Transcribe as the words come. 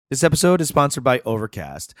This episode is sponsored by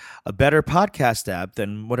Overcast, a better podcast app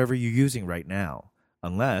than whatever you're using right now,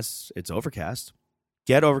 unless it's Overcast.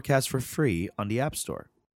 Get Overcast for free on the App Store.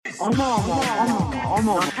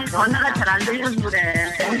 전화가 잘 안 들려서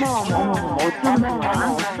그래.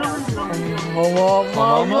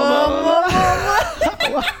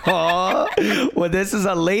 Well, this is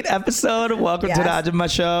a late episode. Welcome to the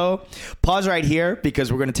Ajumma Show. Pause right here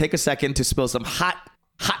because we're going to take a second to spill some hot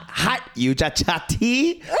유자차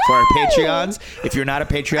tea for our Patreons. If you're not a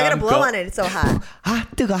Patreon, I gotta blow on it. It's so hot.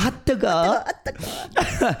 뜨거.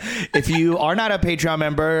 If you are not a Patreon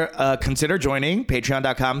member, consider joining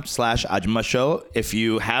patreon.com/Ajumma Show. If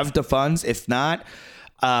you have the funds, if not,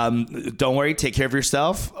 don't worry, take care of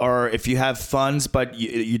yourself. Or if you have funds, but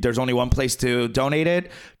there's only one place to donate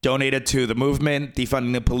it to the movement,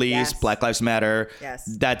 defunding the police, Black Lives Matter. Yes.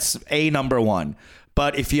 That's number one.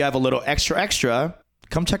 But if you have a little extra,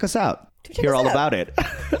 come check us out. Hear all about it.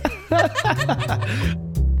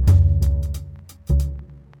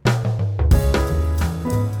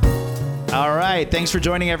 All right. Thanks for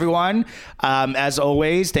joining, everyone. As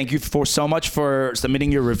always, thank you so much for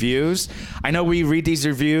submitting your reviews. I know we read these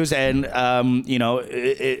reviews and,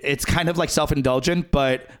 it's kind of like self-indulgent.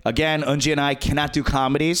 But again, Eunji and I cannot do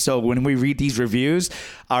comedy. So when we read these reviews,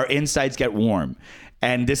 our insides get warm.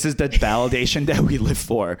 And this is the validation that we live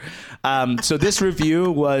for. So this review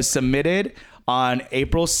was submitted on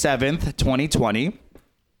April 7th, 2020.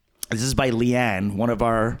 This is by Leanne, one of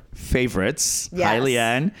our favorites. Yes. Hi,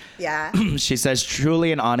 Leanne. Yeah. She says,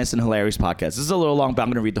 truly an honest and hilarious podcast. This is a little long, but I'm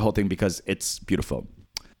going to read the whole thing because it's beautiful.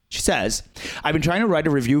 She says, I've been trying to write a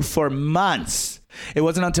review for months. It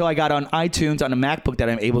wasn't until I got on iTunes on a MacBook that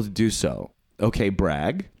I'm able to do so. Okay,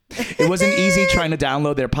 brag. It wasn't easy trying to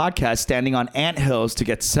download their podcast standing on anthills to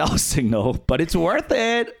get cell signal, but it's worth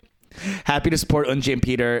it. Happy to support Eunji and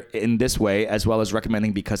Peter in this way, as well as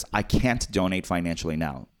recommending because I can't donate financially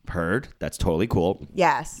now. Heard? That's totally cool.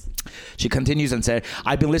 Yes. She continues and said,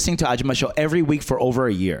 I've been listening to Ajumma Show every week for over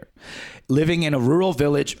a year. Living in a rural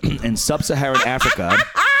village in sub-Saharan Africa,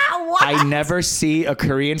 I never see a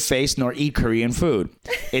Korean face nor eat Korean food.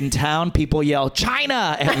 In town, people yell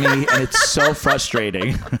China at me, and it's so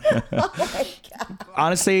frustrating. Oh my God.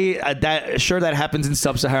 Honestly, that happens in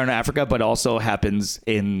sub-Saharan Africa, but also happens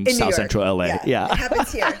in South Central LA. Yeah. It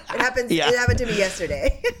happens here. It happens. Yeah. It happened to me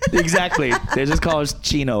yesterday. Exactly. They just call us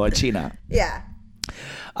Chino or China. Yeah.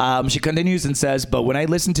 She continues and says, but when I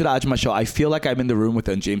listen to the Ajumma Show, I feel like I'm in the room with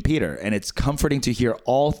Eunji and Peter, and it's comforting to hear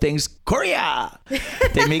all things Korea.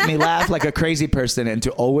 They make me laugh like a crazy person and to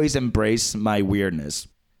always embrace my weirdness.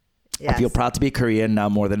 Yes. I feel proud to be Korean now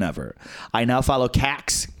more than ever. I now follow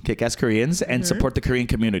KAKs, Kick-Ass Koreans, and support the Korean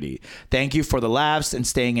community. Thank you for the laughs and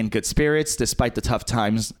staying in good spirits despite the tough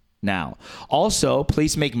times now. Also,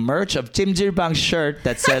 please make merch of Jimjilbang's shirt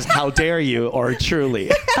that says, how dare you, or truly.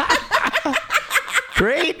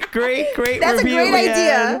 Great That's review, a great Leanne.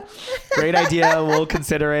 idea. Great idea. We'll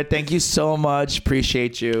consider it. Thank you so much.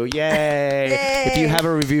 Appreciate you. Yay. If you have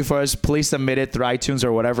a review for us, please submit it through iTunes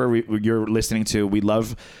or whatever you're listening to. We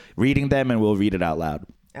love reading them and we'll read it out loud.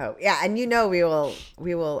 Oh yeah, and we will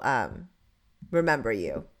remember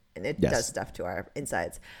you, and it does stuff to our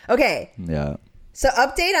insides. Okay. Yeah. So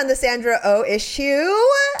update on the Sandra Oh issue.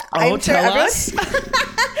 Oh, tell us.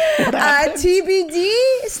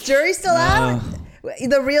 TBD. Jury's still out.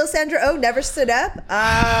 The real Sandra Oh never stood up.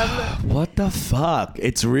 What the fuck?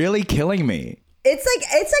 It's really killing me. It's like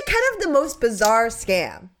kind of the most bizarre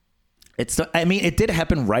scam. It did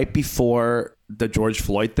happen right before the George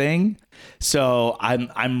Floyd thing. So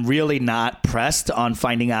I'm really not pressed on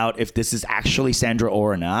finding out if this is actually Sandra Oh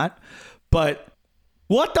or not. But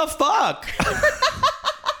what the fuck?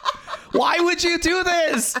 Why would you do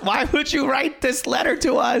this? Why would you write this letter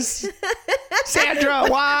to us? Sandra,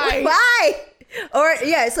 why? Why? Or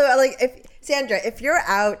so like if you're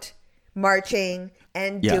out marching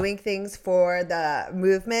and doing things for the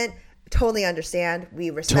movement, totally understand.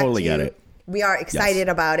 We respect totally you. Get it. We are excited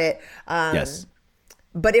about it. Yes.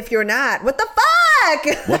 But if you're not, what the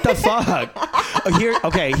fuck? What the fuck?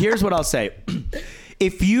 Here's what I'll say.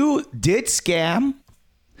 If you did scam,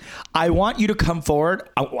 I want you to come forward.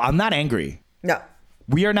 I'm not angry. No.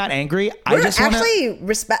 We are not angry. We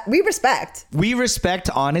respect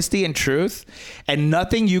honesty and truth, and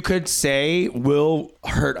nothing you could say will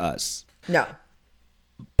hurt us. No.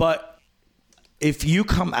 But if you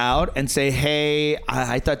come out and say, hey,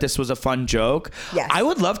 I thought this was a fun joke, yes. I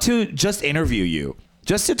would love to just interview you.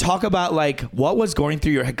 Just to talk about like what was going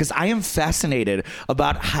through your head, because I am fascinated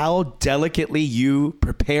about how delicately you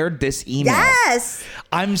prepared this email. Yes.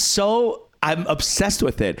 I'm obsessed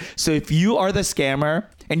with it. So if you are the scammer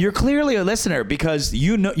And you're clearly a listener because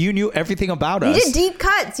you knew everything about us. You did deep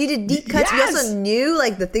cuts. Yes. You also knew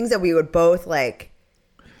like the things that we would both like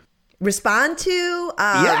respond to.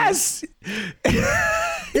 Yes.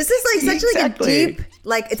 This is like such like a deep,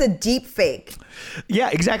 like it's a deep fake.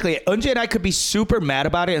 Yeah, exactly. Eunji and I could be super mad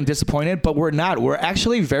about it and disappointed, but we're not. We're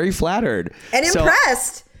actually very flattered. And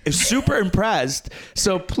impressed. Super impressed.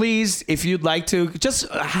 So please, if you'd like to,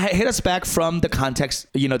 just hit us back from the context,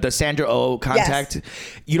 the Sandra Oh contact. Yes.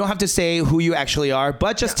 You don't have to say who you actually are,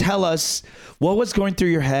 but just tell us what was going through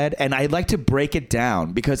your head. And I'd like to break it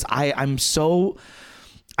down because I'm so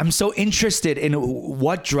interested in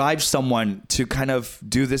what drives someone to kind of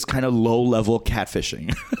do this kind of low level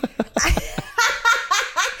catfishing.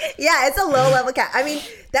 Yeah, it's a low level cat. I mean,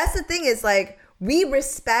 that's the thing is like we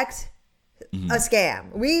respect a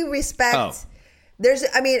scam. We respect. There's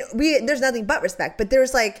nothing but respect. But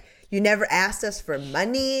there's like you never asked us for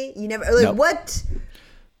money. You never like what.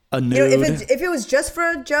 A nude. If it was just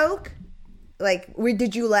for a joke, like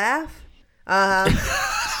did you laugh? Like,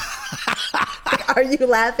 are you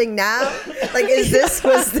laughing now? Like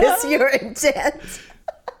was this your intent?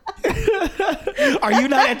 Are you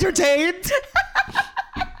not entertained?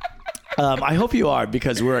 I hope you are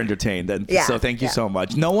because we're entertained. And so thank you so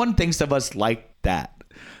much. No one thinks of us like that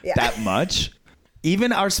much.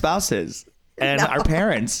 Even our spouses and our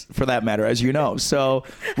parents for that matter, as you know. So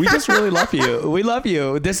we just really love you. We love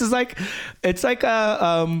you. This is like, it's like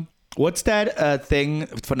a, what's that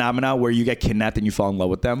phenomena where you get kidnapped and you fall in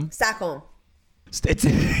love with them? Stockholm.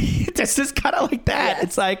 It's just kind of like that. Yes.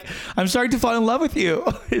 It's like, I'm starting to fall in love with you.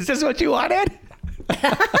 Is this what you wanted?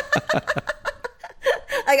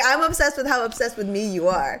 Like, I'm obsessed with how obsessed with me you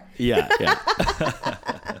are. Yeah.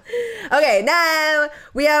 Okay, now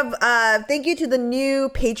we have thank you to the new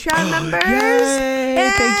Patreon members.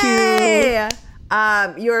 Yay! Thank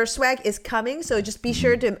you. Your swag is coming, so just be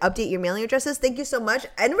sure to update your mailing addresses. Thank you so much.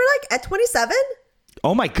 And we're like at 27?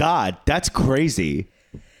 Oh my God, that's crazy.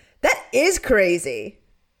 That is crazy.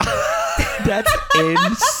 That's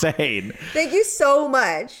insane. Thank you so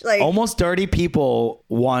much. Like almost 30 people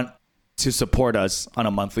want to support us on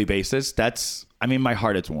a monthly basis. My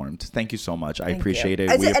heart is warmed. Thank you so much. I appreciate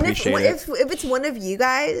it. We appreciate it. If it's one of you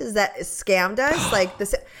guys that scammed us, like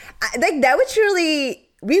this, like that would truly,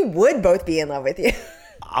 we would both be in love with you.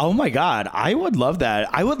 Oh my God. I would love that.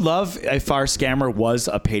 I would love if our scammer was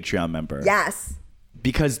a Patreon member. Yes.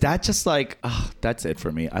 Because that just like, that's it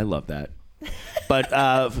for me. I love that. But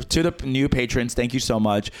to the new patrons, thank you so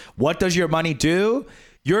much. What does your money do?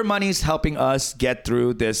 Your money's helping us get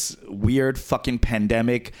through this weird fucking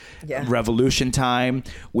pandemic revolution time.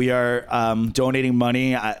 We are donating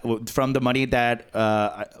money from the money that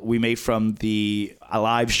we made from the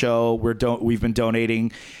live show. We've been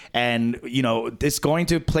donating, and it's going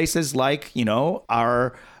to places like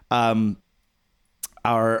our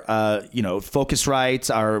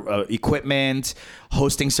Focusrite, our equipment,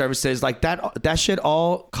 hosting services like that. That shit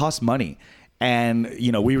all costs money. And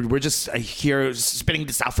we're just here spitting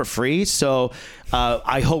this out for free. So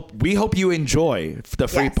we hope you enjoy the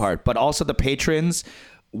free part, but also the patrons.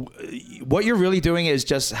 What you're really doing is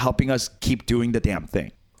just helping us keep doing the damn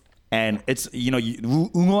thing. And it's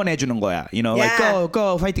응원해주는 거야. Like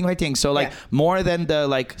go fighting. So like more than the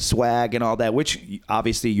like swag and all that, which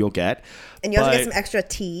obviously you'll get. And you also get some extra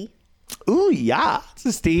tea. Ooh, yeah. This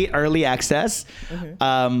is the early access.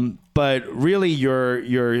 Mm-hmm. But really,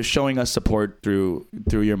 you're showing us support through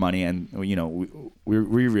your money, and we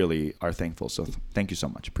really are thankful. So thank you so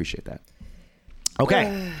much. Appreciate that.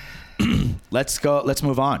 Okay, let's go. Let's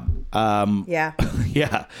move on. Yeah.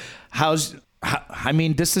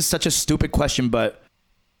 This is such a stupid question, but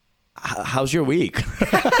how's your week?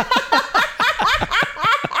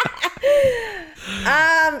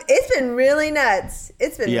 It's been really nuts.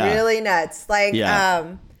 Really nuts. Like,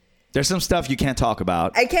 there's some stuff you can't talk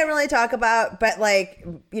about. I can't really talk about, but like,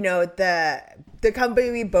 the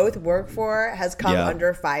company we both work for has come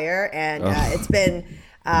under fire, and it's been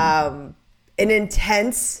an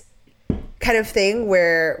intense kind of thing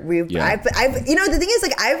where I've the thing is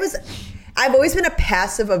like I've always been a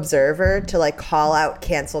passive observer to like call out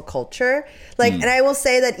cancel culture, like, and I will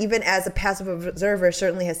say that even as a passive observer,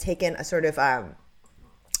 certainly has taken a sort of a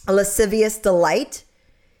lascivious delight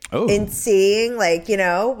in seeing seeing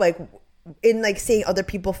other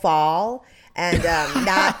people fall, and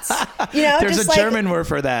not there's just a German word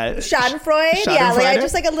for that, Schadenfreude. Yeah, like I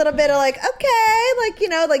just like a little bit of like, okay, like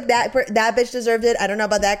like that bitch deserved it. I don't know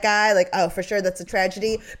about that guy. Like, oh, for sure that's a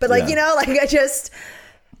tragedy. But like like I just,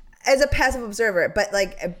 as a passive observer, but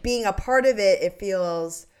like being a part of it, it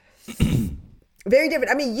feels Very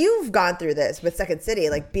different. I mean, you've gone through this with Second City,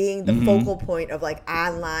 like being the focal point of like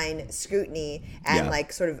online scrutiny and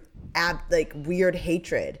like sort of like weird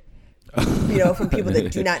hatred, you know, from people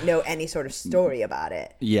that do not know any sort of story about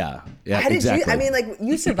it. Yeah. How did you? I mean, like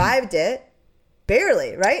you survived it,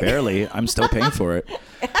 barely, right? Barely. I'm still paying for it.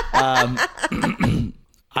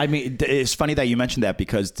 I mean, it's funny that you mentioned that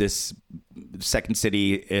because this Second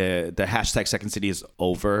City, the hashtag Second City is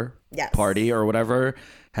over party or whatever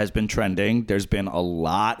has been trending. There's been a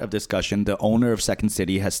lot of discussion. The owner of Second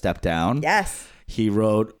City has stepped down. Yes. He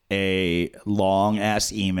wrote a long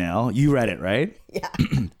ass email. You read it, right? Yeah.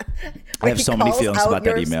 I have so many feelings about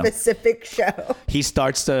that email. Specific show. He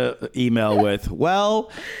starts the email with, well,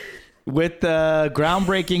 with the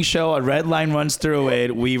groundbreaking show, A Red Line Runs Through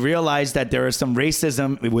It, we realized that there is some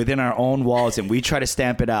racism within our own walls and we try to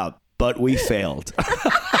stamp it out, but we failed.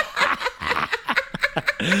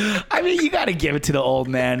 I mean, you got to give it to the old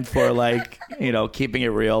man for like, you know, keeping it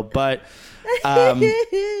real. But,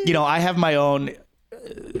 you know, I have my own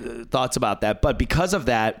thoughts about that. But because of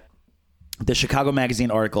that, the Chicago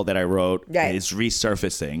Magazine article that I wrote is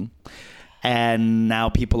resurfacing. And now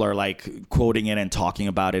people are like quoting it and talking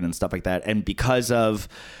about it and stuff like that. And because of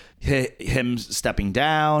him stepping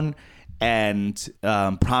down and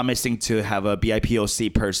promising to have a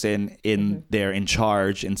BIPOC person in there in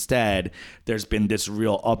charge instead, there's been this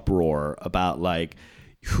real uproar about like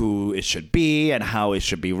who it should be and how it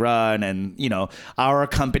should be run. And, you know, our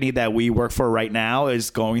company that we work for right now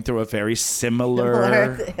is going through a very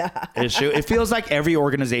similar issue. It feels like every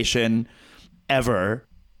organization ever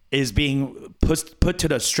is being put to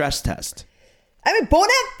the stress test. I mean, bon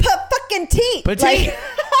fucking teat. Like,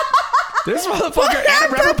 this motherfucker,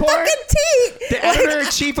 Adam Rappaport, the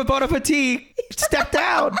editor-in-chief of Bon Appetit, stepped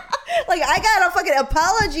down. Like, I got a fucking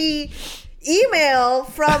apology email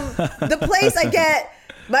from the place I get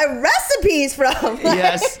my recipes from. Like,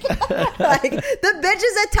 yes. Like, the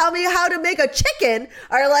bitches that tell me how to make a chicken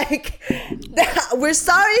are like, we're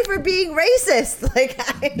sorry for being racist. Like,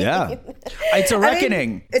 it's a reckoning. I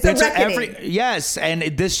mean, it's a reckoning. Yes, and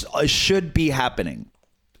this should be happening.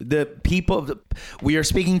 The people, we are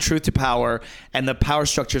speaking truth to power, and the power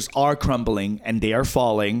structures are crumbling and they are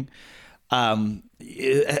falling.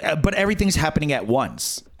 But everything's happening at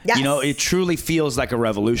once. Yes. You know, it truly feels like a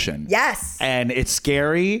revolution. Yes. And it's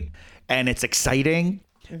scary and it's exciting.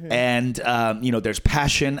 And, you know, there's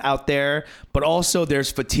passion out there, but also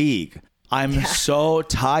there's fatigue. I'm so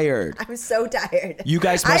tired. I'm so tired. You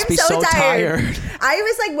guys must be so tired. I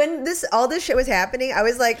was like, when all this shit was happening, I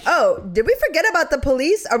was like, oh, did we forget about the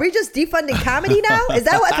police? Are we just defunding comedy now? Is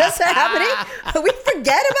that what's happening? Are we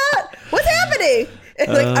forget about what's happening? Like,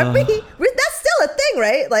 that's still a thing,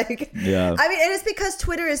 right? Like, yeah. I mean, and it's because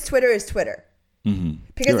Twitter is Twitter. Because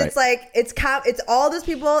You're it's like, it's all those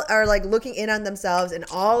people are like looking in on themselves, and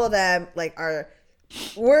all of them like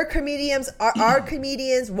we're comedians, are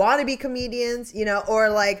comedians, want to be comedians, you know, or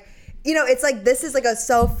like, you know, it's like, this is like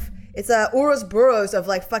it's a Ouroboros of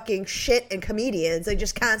like fucking shit and comedians, like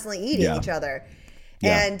just constantly eating each other.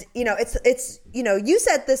 And, you know, it's, you know, you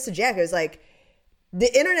said this to Jack, it was like, the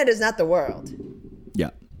internet is not the world.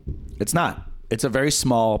 Yeah, it's not. It's a very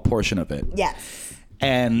small portion of it. Yes.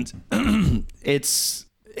 And it's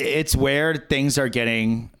where things are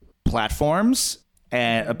getting platforms.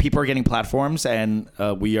 And people are getting platforms, and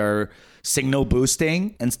we are signal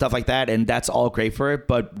boosting and stuff like that, and that's all great for it.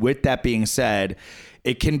 But with that being said,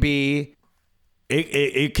 it can really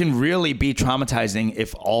be traumatizing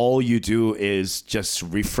if all you do is just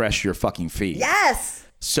refresh your fucking feed. Yes.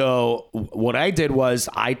 So what I did was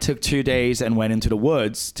I took 2 days and went into the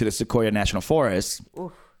woods to the Sequoia National Forest,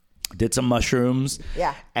 did some mushrooms,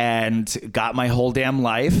 and got my whole damn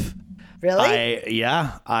life. Really?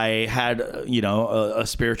 I had, you know, a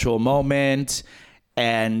spiritual moment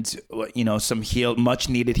and, you know, some much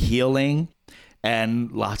needed healing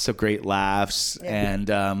and lots of great laughs.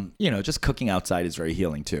 And, you know, just cooking outside is very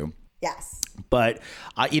healing too. Yes. But,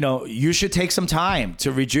 you know, you should take some time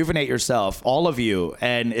to rejuvenate yourself, all of you,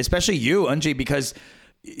 and especially you, Unji, because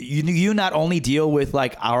you not only deal with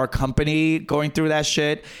like our company going through that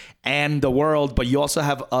shit and the world, but you also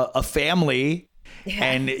have a family.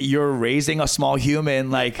 And you're raising a small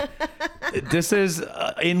human. Like, this is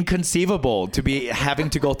inconceivable to be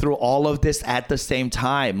having to go through all of this at the same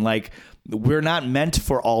time. Like, we're not meant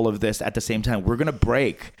for all of this at the same time. We're going to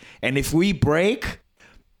break. And if we break,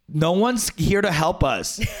 no one's here to help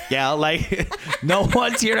us. Yeah, like, no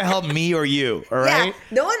one's here to help me or you. All right?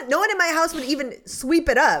 Yeah, no one in my house would even sweep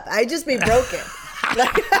it up. I'd just be broken.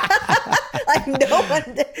 Like No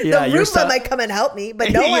one. Yeah, the Roomba might come and help me,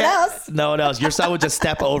 but no one else. No one else. Your son would just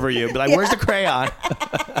step over you and be like, where's the crayon?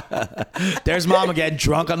 There's mom again,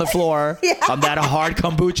 drunk on the floor on that hard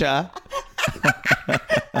kombucha.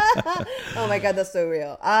 Oh my God, that's so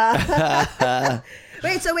real.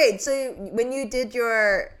 Wait, so when you did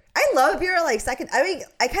your, I love your like second, I mean,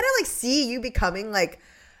 I kind of like see you becoming like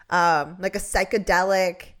a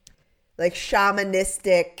psychedelic, like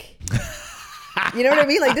shamanistic, you know what I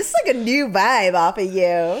mean? Like this is like a new vibe off of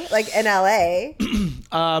you, like in LA.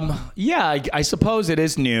 Yeah, I suppose it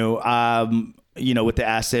is new. You know, with the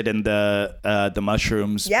acid and the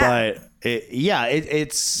mushrooms, but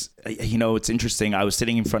it's you know, it's interesting. I was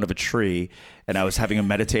sitting in front of a tree and I was having a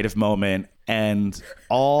meditative moment, and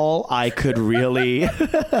all I could really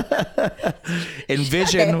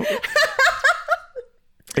envision.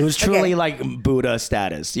 It was truly like Buddha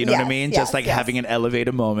status, you know what I mean? Just like having an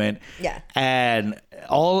elevated moment. Yeah. And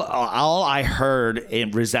all I heard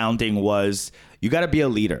in resounding was, you got to be a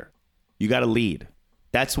leader. You got to lead.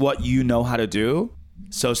 That's what you know how to do.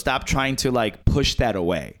 So stop trying to like push that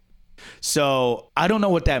away. So I don't know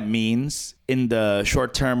what that means in the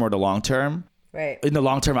short term or the long term. Right. In the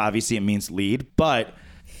long term, obviously it means lead, but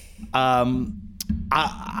I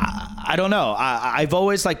don't know. I've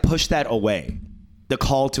always like pushed that away. The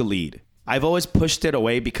call to lead. I've always pushed it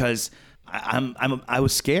away because I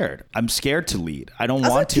was scared. I'm scared to lead. I don't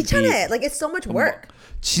want to be. Like it's so much work.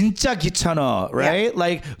 진짜 귀찮아, right? Yeah.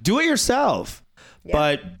 Like do it yourself. Yeah.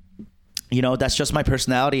 But you know, that's just my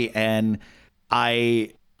personality, and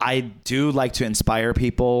I do like to inspire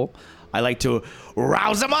people. I like to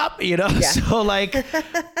rouse them up, you know? Yeah. So like,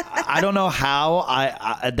 I don't know how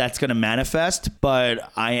I that's going to manifest,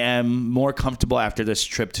 but I am more comfortable after this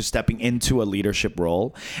trip to stepping into a leadership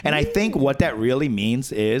role. And I think what that really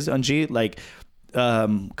means is, Unji, like,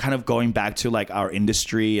 kind of going back to like our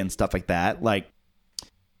industry and stuff like that, like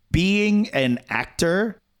being an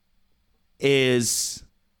actor is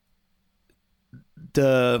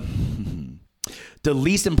the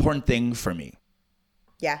least important thing for me.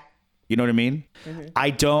 Yeah. You know what I mean? Mm-hmm. I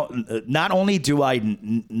don't, not only do I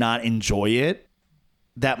not enjoy it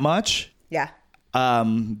that much. Yeah.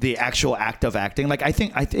 The actual act of acting, like I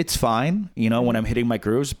think it's fine, you know, when I'm hitting my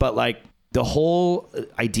grooves, but like the whole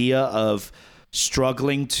idea of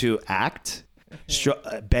struggling to act,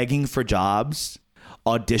 begging for jobs,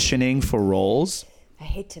 auditioning for roles. I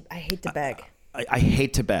hate to beg. I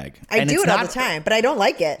hate to beg. I do it all the time, but I don't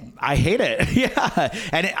like it. I hate it. Yeah.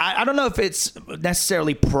 And I don't know if it's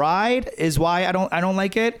necessarily pride is why I don't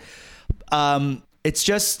like it. It's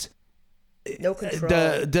just no control.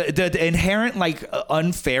 The inherent like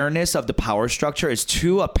unfairness of the power structure is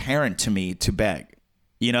too apparent to me to beg,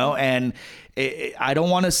 you know, and I don't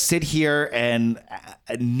want to sit here and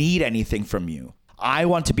need anything from you. I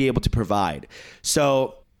want to be able to provide.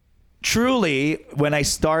 So truly, when I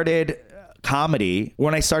started comedy,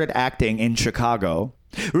 when I started acting in Chicago,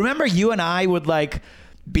 remember you and I would like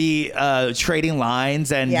be trading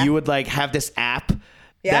lines, and you would like have this app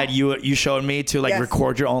that you showed me to like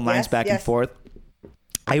record your own lines back and forth.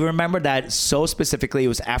 I remember that so specifically. It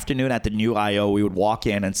was afternoon at the new IO. We would walk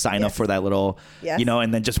in and sign up for that little, you know,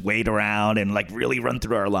 and then just wait around and like really run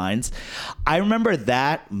through our lines. I remember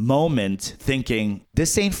that moment thinking,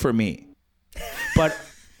 this ain't for me. But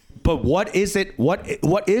what is it?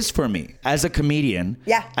 What is for me as a comedian?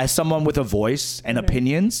 Yeah. As someone with a voice and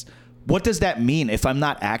opinions, what does that mean if I'm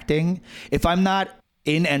not acting? If I'm not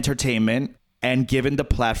in entertainment and given the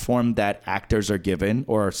platform that actors are given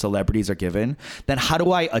or celebrities are given, then how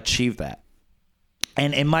do I achieve that?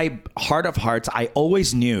 And in my heart of hearts, I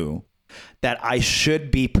always knew that I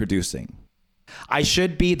should be producing. I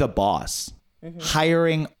should be the boss,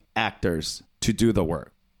 hiring actors to do the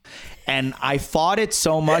work. And I fought it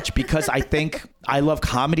so much because I think I love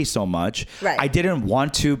comedy so much. Right. I didn't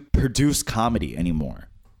want to produce comedy anymore.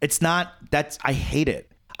 I hate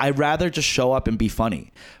it. I'd rather just show up and be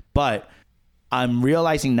funny. But I'm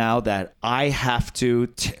realizing now that I have to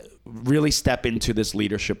really step into this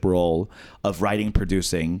leadership role of writing,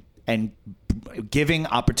 producing, and giving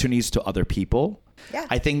opportunities to other people. Yeah.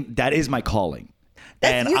 I think that is my calling.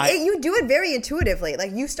 And you do it very intuitively.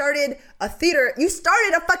 Like you started a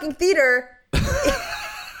fucking theater.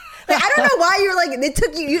 Like, I don't know why you're like, it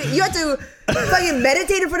took you had to fucking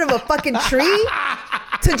meditate in front of a fucking tree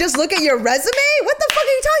to just look at your resume? What the fuck are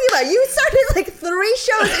you talking about? You started like 3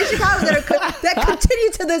 shows in Chicago that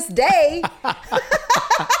continue to this day.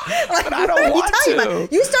 Like, but I don't want to.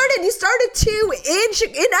 About? You started 2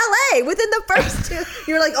 in LA within the first 2.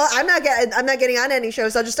 You were like, oh, I'm not getting on any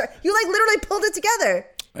shows. I'll just start. You like literally pulled it together.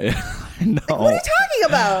 I know. Like, what are you talking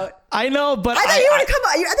about? I know, but I thought you were gonna come.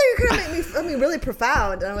 I thought you were gonna make me really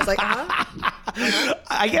profound, and I was like,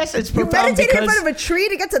 I guess it's You profound meditated in because. front of a tree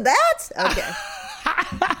to get to that? Okay.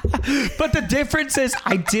 But the difference is,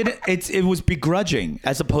 I didn't. It was begrudging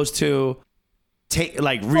as opposed to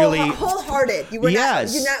really wholehearted. You were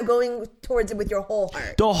Yes. you're not going towards it with your whole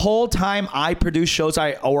heart. The whole time I produce shows,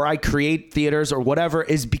 I create theaters or whatever,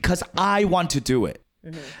 is because I want to do it.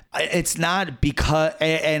 It's not because,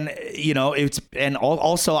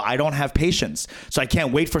 also I don't have patience, so I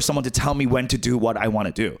can't wait for someone to tell me when to do what I want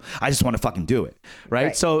to do. I just want to fucking do it,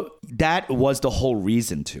 right? So that was the whole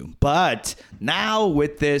reason to. But now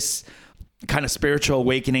with this kind of spiritual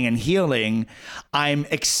awakening and healing, I'm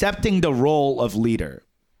accepting the role of leader.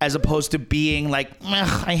 As opposed to being like,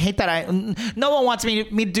 I hate that no one wants me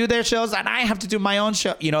to do their shows and I have to do my own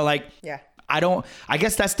show. I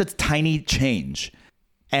guess that's the tiny change.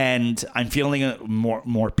 And I'm feeling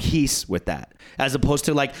more peace with that, as opposed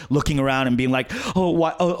to like looking around and being like,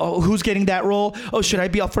 who's getting that role? Oh, should I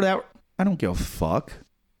be up for that? I don't give a fuck.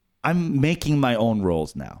 I'm making my own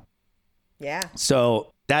roles now. Yeah.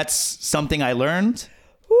 So that's something I learned.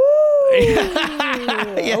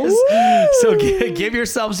 Yes. Ooh. So give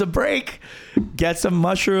yourselves a break, get some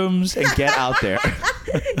mushrooms, and get out there.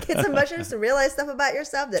 Get some mushrooms to realize stuff about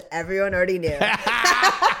yourself that everyone already knew.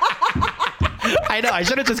 I know. I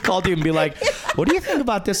should have just called you and be like, what do you think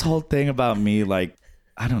about this whole thing about me, like,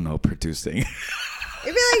 I don't know, producing? You'd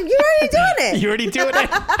be like, you're already doing it. You're already doing it.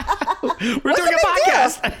 We're doing a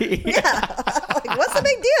podcast. Yeah. Like, what's the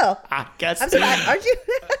big deal? I guess. I'm surprised. Aren't you?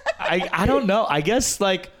 I don't know. I guess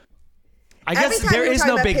there is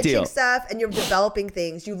no big deal. Stuff and you're developing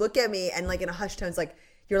things. You look at me and like in a hushed tone, it's like,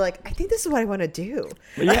 you're like, I think this is what I want to do.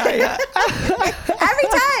 Yeah. Every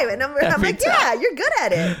time. And I'm like, yeah, you're good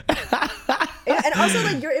at it. And also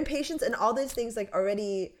like your impatience and all these things like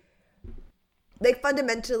already like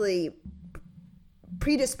fundamentally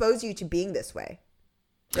predispose you to being this way.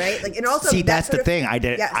 Right? Like, and also see, that's the thing.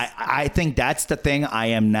 Yes. I think that's the thing I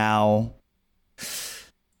am now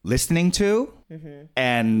listening to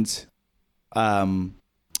and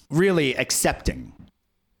really accepting.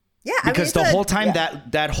 Yeah, because the whole time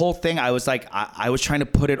that whole thing, I was like, I was trying to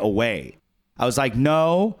put it away. I was like,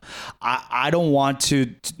 no, I don't want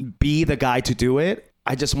to be the guy to do it.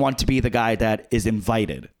 I just want to be the guy that is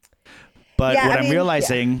invited. But I'm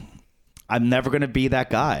realizing, I'm never going to be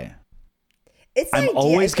that guy. I'm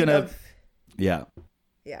always going to, Yeah.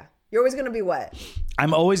 You're always going to be what?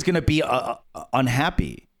 I'm always going to be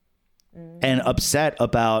unhappy. And upset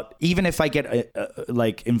about, even if I get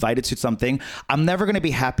like invited to something, I'm never going to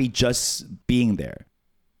be happy just being there.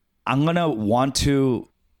 I'm going to want to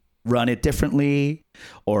run it differently,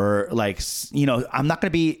 or like, I'm not going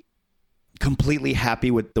to be completely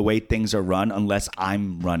happy with the way things are run unless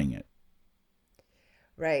I'm running it.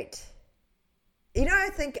 Right. I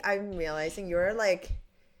think I'm realizing you're like,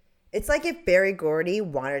 it's like if Berry Gordy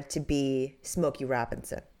wanted to be Smokey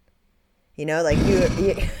Robinson, like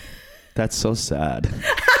you That's so sad.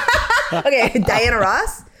 Okay, Diana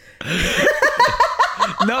Ross?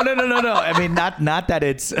 No. I mean, not that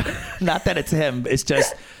it's him. It's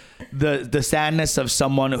just the sadness of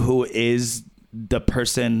someone who is the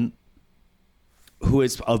person who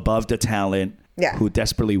is above the talent, who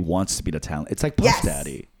desperately wants to be the talent. It's like Puff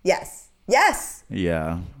Daddy. Yes.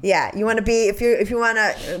 Yeah. You want to be, if you want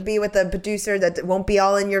to be with a producer that won't be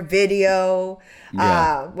all in your video.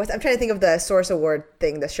 Yeah. I'm trying to think of the Source Award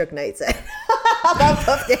thing that Suge Knight said about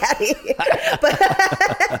Puff Daddy.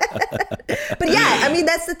 but yeah, I mean,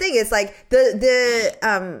 that's the thing. It's like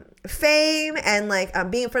the fame and like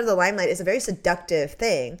being in front of the limelight is a very seductive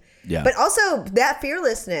thing. Yeah. But also that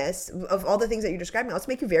fearlessness of all the things that you're describing also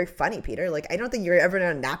make you very funny, Peter. Like, I don't think you're ever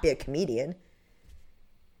going to not be a comedian.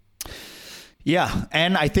 Yeah,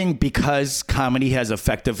 and I think because comedy has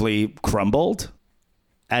effectively crumbled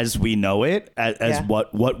as we know it, as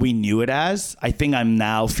what we knew it as, I think I'm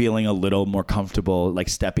now feeling a little more comfortable like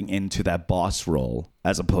stepping into that boss role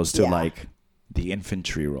as opposed to like the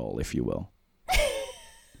infantry role, if you will.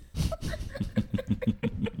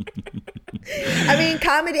 I mean,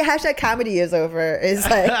 #comedy is over is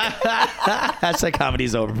like #comedy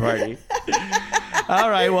is over party. All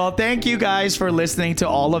right. Well, thank you guys for listening to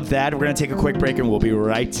all of that. We're going to take a quick break and we'll be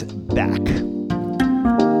right back.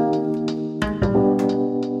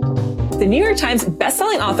 The New York Times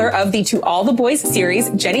bestselling author of the To All the Boys series,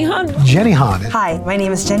 Jenny Han. Jenny Han. Hi, my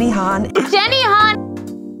name is Jenny Han. Jenny Han.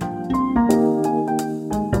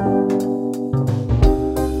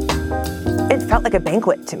 It felt like a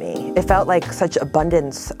banquet to me. It felt like such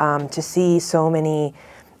abundance to see so many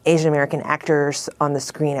Asian American actors on the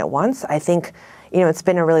screen at once. I think, it's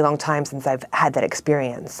been a really long time since I've had that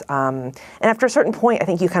experience. And after a certain point, I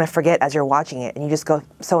think you kind of forget as you're watching it, and you just go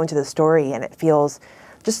so into the story, and it feels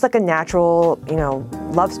just like a natural,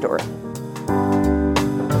 love story.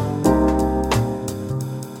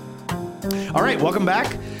 All right, welcome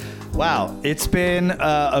back. Wow, it's been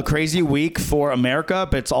a crazy week for America,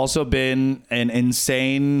 but it's also been an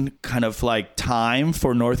insane kind of like time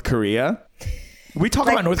for North Korea. We talk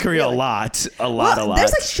about North Korea a lot.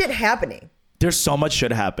 There's like shit happening. There's so much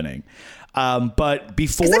shit happening. But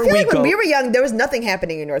before I feel when we were young, there was nothing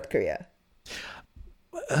happening in North Korea.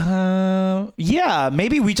 Yeah,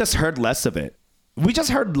 maybe we just heard less of it. We just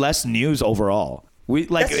heard less news overall.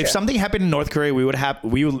 If something happened in North Korea, we would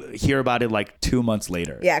hear about it like 2 months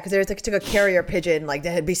later. Yeah, because there took a carrier pigeon that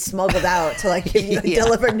had be smuggled out to give you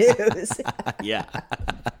deliver news. Yeah,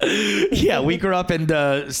 yeah. We grew up in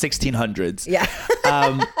the 1600s. Yeah.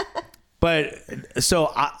 But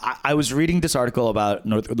so I was reading this article about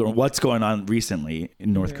what's going on recently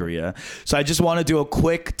in North Korea. So I just want to do a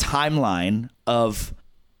quick timeline of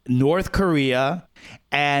North Korea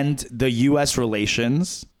and the U.S.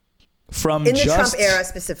 relations. From in the Trump era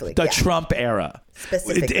specifically. The Trump era.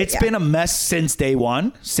 Specifically, it's been a mess since day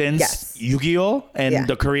one, since Yu-Gi-Oh! And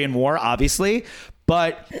the Korean War, obviously.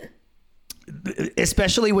 But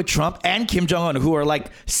especially with Trump and Kim Jong-un, who are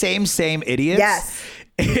like same idiots. Yes.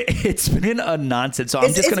 It's been a nonsense. So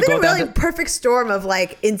I'm just going to go down. It's been a really perfect storm of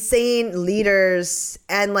like insane leaders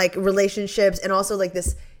and like relationships and also like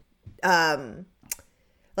this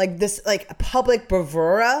public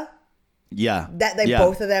bravura. Yeah. That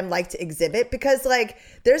both of them like to exhibit, because like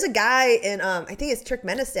there's a guy in I think it's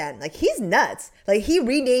Turkmenistan, like he's nuts. Like he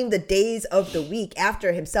renamed the days of the week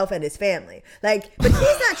after himself and his family. Like, but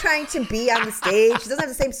he's not trying to be on the stage. He doesn't have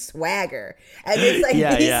the same swagger. And it's like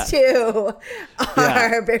these two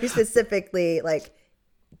are very specifically like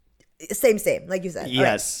same, like you said.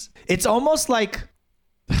 Yes. Right. It's almost like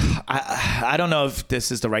I don't know if this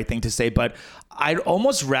is the right thing to say, but I'd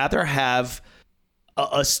almost rather have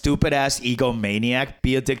a stupid ass egomaniac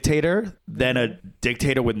be a dictator than a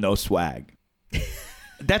dictator with no swag.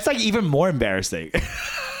 That's like even more embarrassing.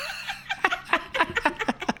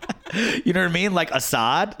 You know what I mean? Like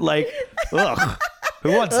Assad, like, ugh,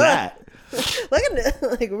 who wants that? Look at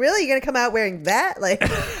like, really? You're gonna come out wearing that? Like,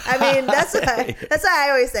 I mean, that's what I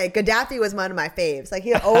always say. Gaddafi was one of my faves. Like,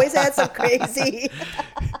 he always had some crazy,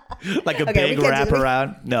 like a big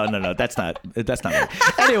wraparound. No, that's not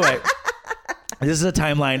right. Anyway. This is a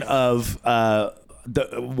timeline of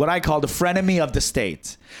what I call the frenemy of the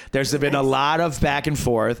state. There's been a lot of back and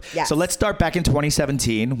forth. Yes. So let's start back in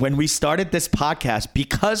 2017 when we started this podcast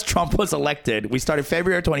because Trump was elected. We started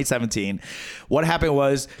February 2017. What happened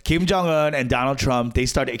was Kim Jong-un and Donald Trump, they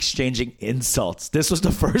started exchanging insults. This was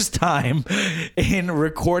the first time in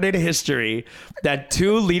recorded history that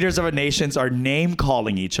two leaders of a nation are name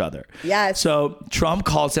calling each other. Yes. So Trump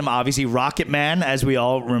calls him obviously Rocket Man, as we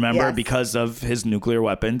all remember, because of his nuclear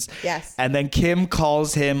weapons. Yes. And then Kim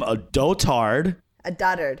calls him a dotard. A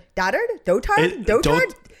dotard.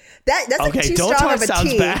 Dotard? That's okay, like too strong of a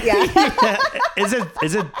sounds T. bad. Yeah. Is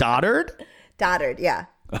it dotard? Dotard, yeah.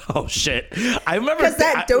 Oh shit! I remember because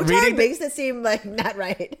that dotard makes it seem like not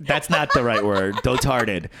right. That's not the right word.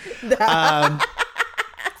 Dotarded.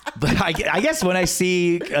 But I guess when I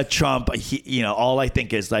see Trump, all I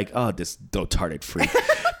think is like, oh, this dotarded freak.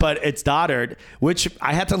 But it's dotard, which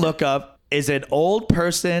I had to look up. Is an old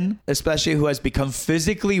person, especially who has become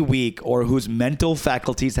physically weak or whose mental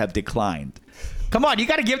faculties have declined. Come on, you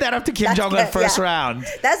got to give that up to Kim Jong-un first round.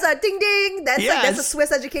 That's a ding ding. That's a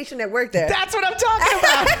Swiss education at work there. That's what I'm talking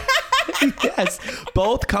about. Yes,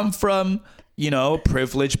 both come from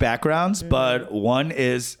privileged backgrounds, but one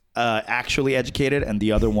is actually educated and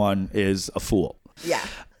the other one is a fool. Yeah.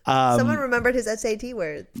 Someone remembered his SAT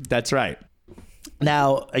words. That's right.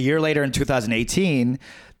 Now, a year later in 2018.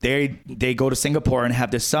 They go to Singapore and have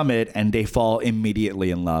this summit and they fall immediately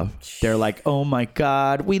in love. They're like, oh my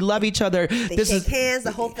God, we love each other. They shake hands,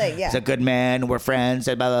 the whole thing. Yeah. He's a good man. We're friends.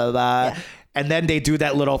 And blah, blah, blah. Yeah. And then they do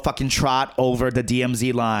that little fucking trot over the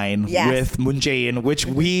DMZ line with Moon Jae-in, which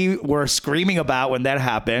we were screaming about when that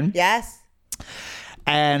happened. Yes.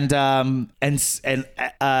 And then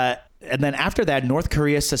after that, North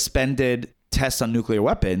Korea suspended tests on nuclear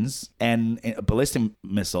weapons and ballistic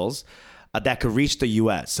missiles that could reach the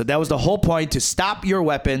U.S. So that was the whole point, to stop your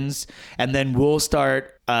weapons, and then we'll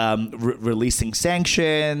start releasing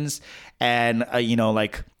sanctions, and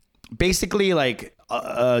basically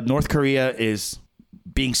North Korea is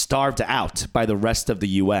being starved out by the rest of the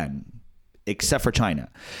UN except for China.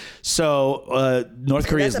 So North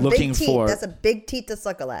Korea is looking for... That's a big teat to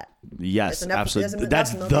suckle at. Yes, absolutely.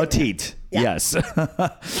 That's the teat. Yeah. Yes.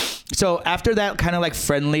 So after that kind of like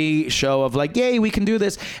friendly show of like, yay, we can do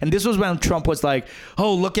this. And this was when Trump was like,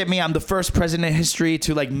 oh, look at me. I'm the first president in history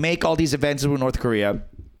to like make all these advances with North Korea.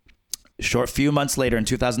 Short few months later in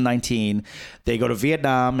 2019, they go to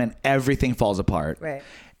Vietnam and everything falls apart. Right.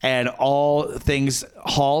 And all things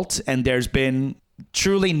halt. And there's been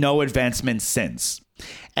truly no advancement since.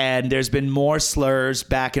 And there's been more slurs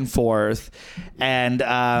back and forth. And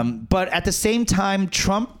but at the same time,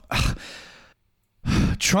 Trump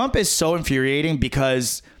is so infuriating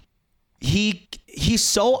because he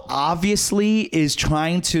so obviously is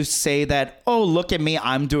trying to say that, oh, look at me,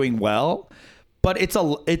 I'm doing well. But it's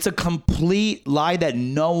a complete lie that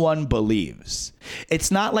no one believes. It's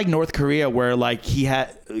not like North Korea where like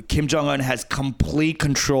Kim Jong-un has complete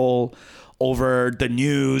control over the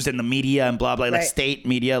news and the media and blah, blah, like state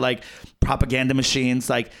media, like propaganda machines,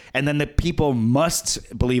 like, and then the people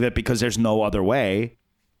must believe it because there's no other way.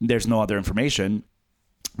 There's no other information,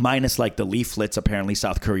 minus like the leaflets. Apparently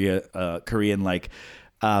South Korea, Korean, like,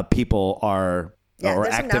 people are, or there's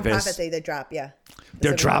activists. Some nonprofits they drop. Yeah.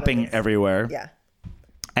 They're dropping everywhere. Yeah.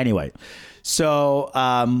 Anyway, so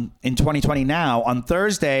in 2020 now, on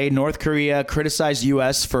Thursday, North Korea criticized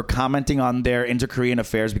U.S. for commenting on their inter-Korean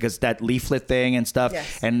affairs because that leaflet thing and stuff.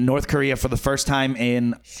 Yes. And North Korea, for the first time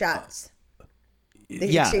in... Shots.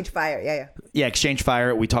 They exchange fire. Yeah. Yeah, exchange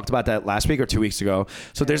fire. We talked about that last week or 2 weeks ago.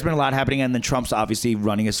 So there's been a lot happening. And then Trump's obviously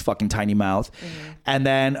running his fucking tiny mouth. Mm-hmm. And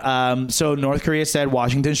then, so North Korea said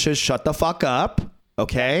Washington should shut the fuck up.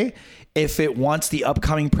 Okay? If it wants the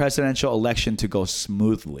upcoming presidential election to go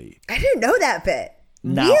smoothly. I didn't know that bit.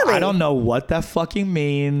 Now, really? I don't know what that fucking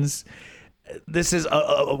means. This is,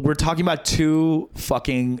 we're talking about two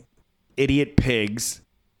fucking idiot pigs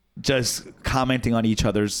just commenting on each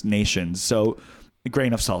other's nations. So a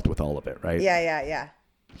grain of salt with all of it, right? Yeah.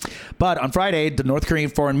 But on Friday, the North Korean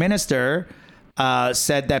foreign minister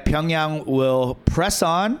said that Pyongyang will press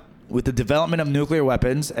on with the development of nuclear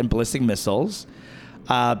weapons and ballistic missiles.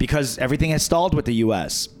 Because everything has stalled with the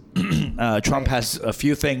U.S. Trump has a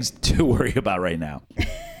few things to worry about right now.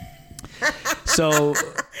 So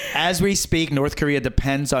as we speak, North Korea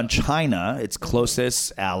depends on China, its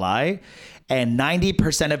closest ally, and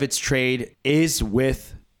 90% of its trade is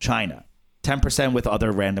with China, 10% with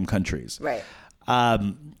other random countries. Right.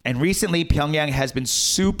 And recently, Pyongyang has been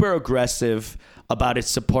super aggressive about its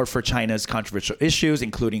support for China's controversial issues,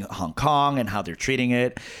 including Hong Kong and how they're treating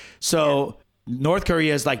it. So... Yeah. North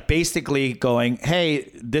Korea is like basically going,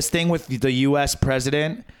 hey, this thing with the U.S.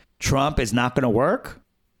 president, Trump, is not going to work.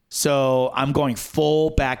 So I'm going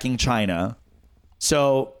full backing China.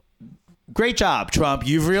 So great job, Trump.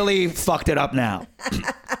 You've really fucked it up now.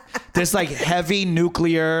 This like heavy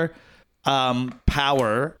nuclear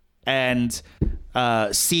power and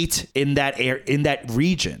seat in that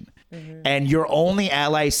region. Mm-hmm. And your only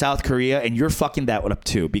ally is South Korea, and you're fucking that one up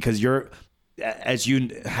too because you're... As you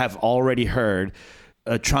have already heard,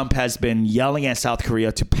 Trump has been yelling at South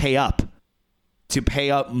Korea to pay up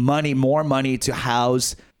more money to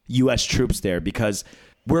house U.S. troops there because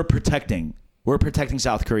we're protecting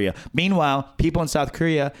South Korea. Meanwhile, people in South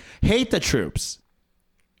Korea hate the troops.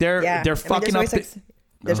 They're fucking up.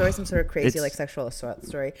 There's always some sort of crazy like sexual assault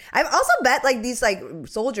story. I've also bet like these like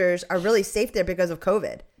soldiers are really safe there because of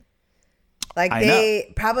COVID. Like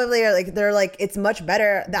they probably are like, they're like, it's much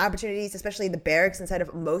better. The opportunities, especially the barracks inside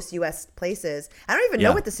of most U.S. places. I don't even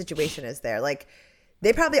know what the situation is there. Like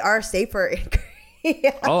they probably are safer in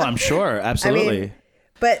Korea. Oh, I'm sure. Absolutely. I mean,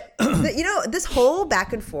 but this whole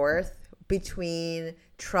back and forth between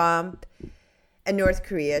Trump and North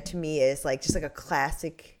Korea to me is like, just like a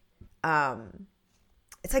classic,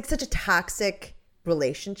 it's like such a toxic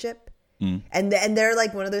relationship. Mm. And they're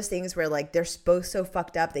like one of those things where like they're both so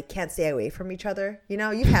fucked up they can't stay away from each other. You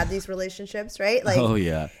know, you've had these relationships, right? Like, oh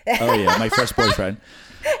yeah, my first boyfriend.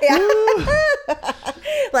 Yeah,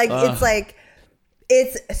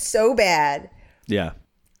 it's so bad. Yeah,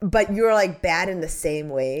 but you're like bad in the same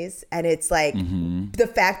ways, and it's like the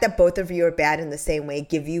fact that both of you are bad in the same way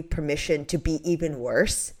give you permission to be even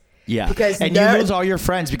worse. Yeah, and you lose all your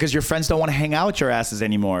friends because your friends don't want to hang out with your asses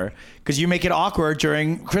anymore because you make it awkward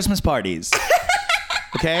during Christmas parties.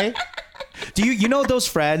 Okay? Do you know those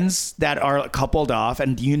friends that are coupled off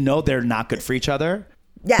and you know they're not good for each other?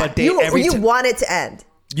 Yeah, but you want it to end.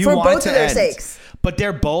 For both of their sakes. But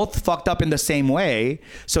they're both fucked up in the same way,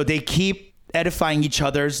 so they keep edifying each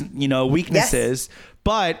other's, weaknesses. Yes.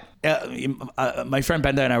 But my friend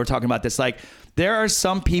Benda and I were talking about this. Like, there are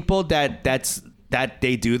some people that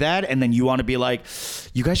they do that, and then you want to be like,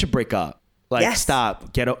 you guys should break up. Like,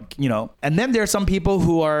 stop, and then there are some people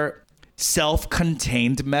who are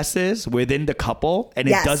self-contained messes within the couple, and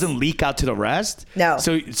it doesn't leak out to the rest. No.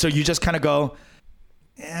 So you just kind of go,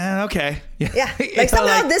 yeah, okay. Yeah. Like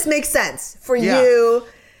somehow this makes sense for you.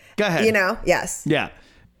 Go ahead. Yes. Yeah.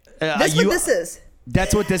 That's what this is.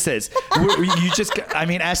 That's what this is.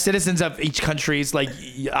 As citizens of each country's, like,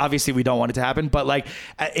 obviously we don't want it to happen, but like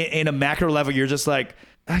in a macro level, you're just like,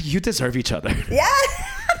 you deserve each other. Yeah.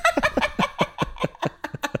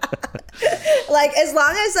 Like, as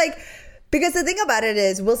long as because the thing about it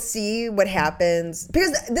is we'll see what happens,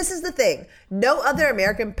 because this is the thing. No other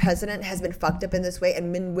American president has been fucked up in this way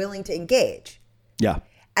and been willing to engage. Yeah.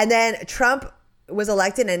 And then Trump was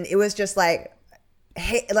elected and it was just like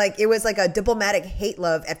it was like a diplomatic hate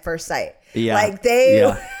love at first sight. Yeah. Like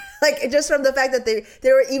like just from the fact that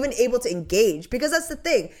they were even able to engage, because that's the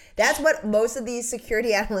thing. That's what most of these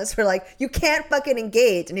security analysts were like, you can't fucking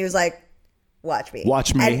engage. And he was like, watch me. And,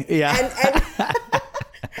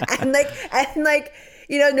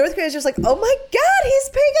 and North Korea's just like, oh my God, he's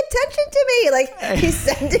paying attention to me. Like, he's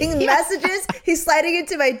sending messages. He's sliding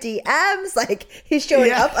into my DMs. Like, he's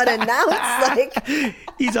showing up unannounced. Like,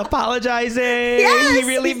 he's apologizing. Yes, he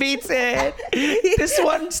really means it. This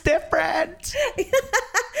one's different.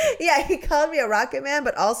 Yeah, he called me a rocket man,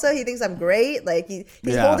 but also he thinks I'm great. Like,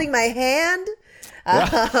 he's holding my hand.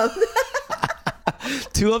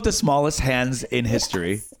 Two of the smallest hands in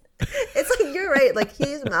history. It's like, you're right. Like,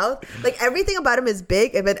 his mouth, like, everything about him is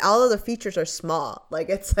big, but all of the features are small. Like,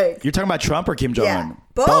 it's like, you're talking about Trump or Kim Jong-un?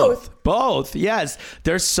 Yeah, both. Yes,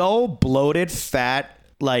 they're so bloated, fat.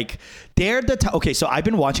 Like, they're okay. So I've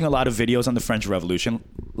been watching a lot of videos on the French Revolution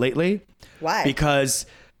lately. Why? Because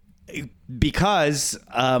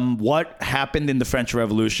what happened in the French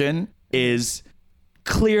Revolution is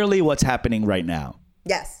clearly what's happening right now.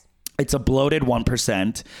 Yes. It's a bloated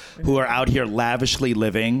 1% who are out here lavishly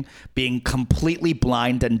living, being completely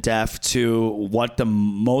blind and deaf to what the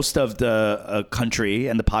most of the country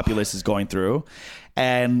and the populace is going through.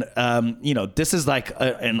 And, this is like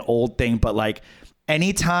an old thing, but like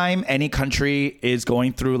anytime any country is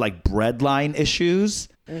going through like breadline issues,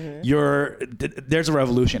 there's a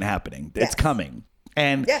revolution happening. Yes. It's coming.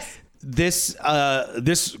 And this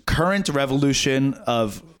current revolution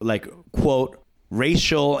of like, quote,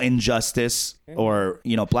 racial injustice or,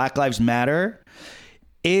 Black Lives Matter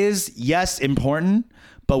is, yes, important.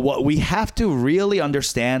 But what we have to really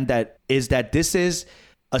understand is that this is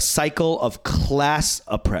a cycle of class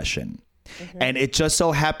oppression. And it just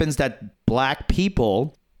so happens that Black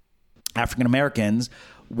people, African Americans,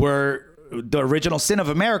 were the original sin of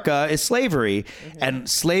America is slavery.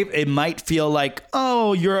 And it might feel like,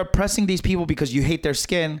 oh, you're oppressing these people because you hate their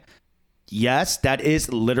skin. Yes, that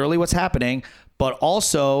is literally what's happening. But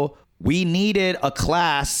also, we needed a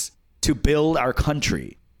class to build our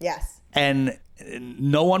country. Yes. And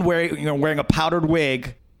no one wearing a powdered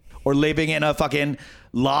wig or living in a fucking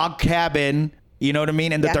log cabin, you know what I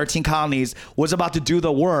mean, in the 13 colonies was about to do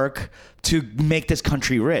the work to make this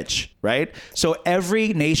country rich, right? So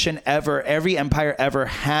every nation ever, every empire ever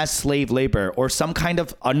has slave labor or some kind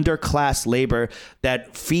of underclass labor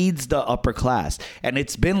that feeds the upper class. And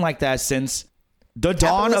it's been like that since the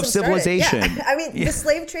dawn of civilization. Yeah. I mean, the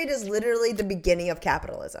slave trade is literally the beginning of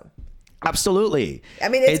capitalism. Absolutely. I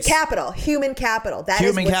mean, it's capital, human capital. That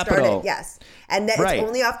is what started. Yes. And that it's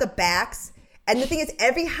only off the backs. And the thing is,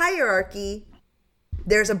 every hierarchy,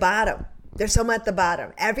 there's a bottom. There's someone at the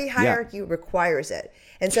bottom. Every hierarchy requires it.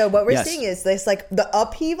 And so what we're seeing is this, like, the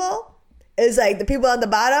upheaval is like the people on the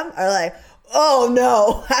bottom are like, oh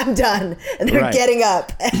no, I'm done. And they're getting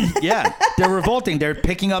up. They're revolting. They're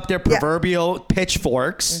picking up their proverbial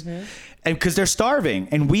pitchforks and because they're starving.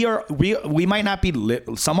 And we might not be,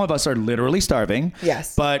 some of us are literally starving.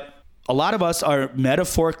 Yes. But a lot of us are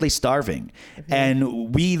metaphorically starving.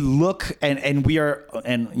 And we look and we are,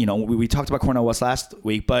 and we talked about Cornel West last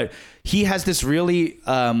week, but he has this really,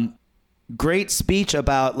 great speech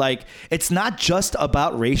about, like, it's not just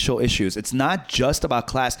about racial issues. It's not just about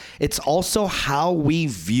class. It's also how we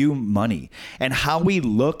view money and how we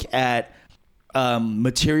look at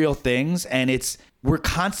material things. And we're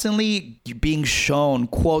constantly being shown,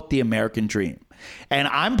 quote, the American dream. And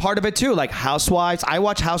I'm part of it too. Like Housewives. I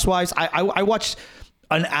watch Housewives. I watched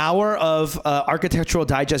an hour of Architectural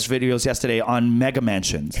Digest videos yesterday on mega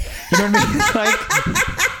mansions. You know what I mean? It's like,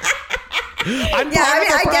 I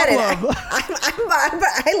get it.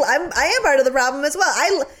 I am part of the problem as well.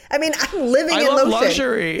 I'm living in lotion.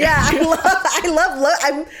 Luxury. Yeah,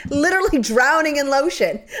 I'm literally drowning in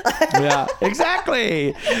lotion. Yeah,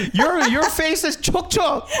 exactly. Your face is chok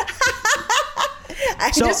chok.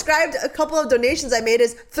 I described a couple of donations I made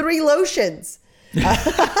as 3 lotions.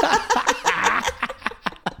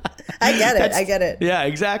 I get it. Yeah,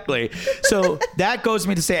 exactly. So that goes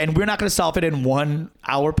me to say, and we're not going to solve it in 1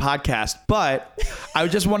 hour podcast, but I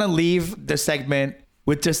just want to leave the segment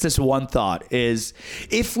with just this one thought is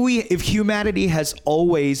if humanity has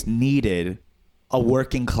always needed a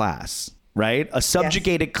working class, right? A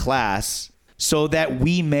subjugated class so that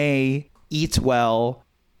we may eat well,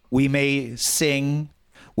 we may sing,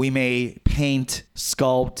 we may paint,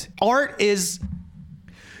 sculpt.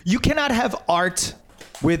 You cannot have art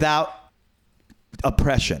without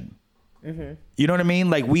oppression. Mm-hmm. You know what I mean?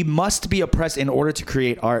 Like we must be oppressed in order to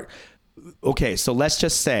create art. Okay, so let's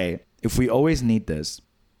just say if we always need this,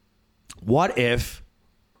 what if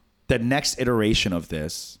the next iteration of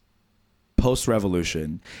this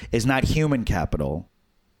post-revolution is not human capital,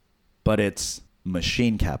 but it's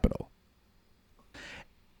machine capital?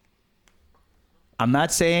 I'm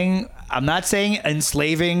not saying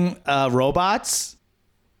enslaving robots,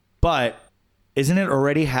 but isn't it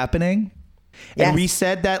already happening? Yes. And we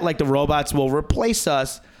said that like the robots will replace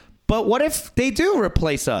us, but what if they do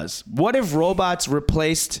replace us? What if robots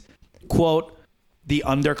replaced, quote, the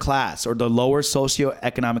underclass or the lower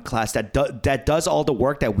socioeconomic class that does all the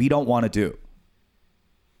work that we don't want to do?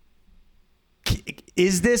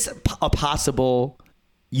 Is this a possible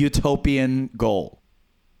utopian goal?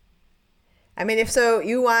 I mean, if so,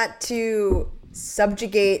 you want to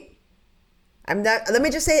subjugate. Let me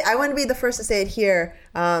just say, I want to be the first to say it here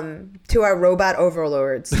to our robot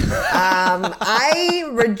overlords. I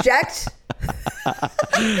reject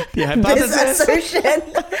this assertion.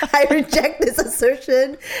 I reject this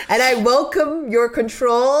assertion, and I welcome your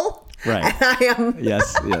control. Right. And I am.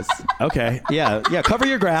 Yes. Okay. Yeah. Cover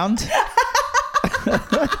your ground.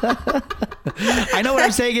 I know what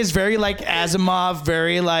I'm saying is very like Asimov,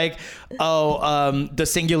 very like, the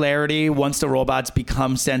singularity. Once the robots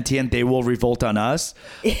become sentient, they will revolt on us.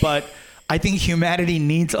 But I think humanity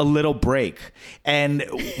needs a little break, and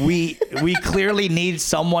we clearly need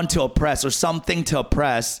someone to oppress or something to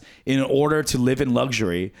oppress in order to live in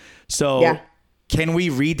luxury. So can we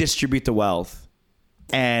redistribute the wealth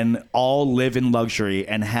and all live in luxury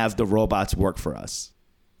and have the robots work for us?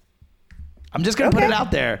 I'm just going to put it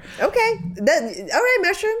out there. Okay. All right,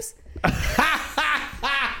 mushrooms.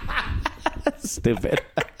 Stupid.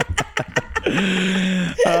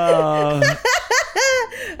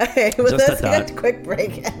 Okay, well, let's get a quick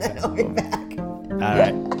break and then I'll be back. All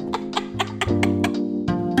right.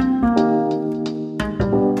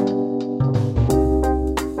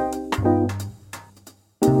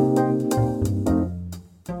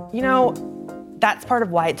 You know, that's part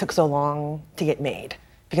of why it took so long to get made,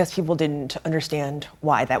 because people didn't understand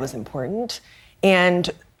why that was important. And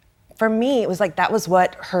for me, it was like that was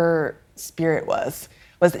what her spirit was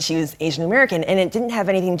that she was Asian American, and it didn't have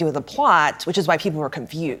anything to do with the plot, which is why people were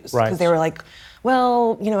confused. Right. Because they were like,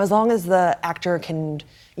 well, as long as the actor can,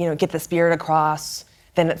 get the spirit across,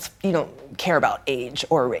 then you don't care about age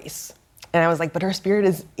or race. And I was like, but her spirit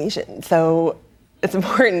is Asian, so it's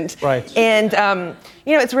important. Right. And,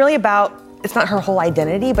 it's really about, it's not her whole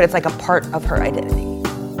identity, but it's like a part of her identity.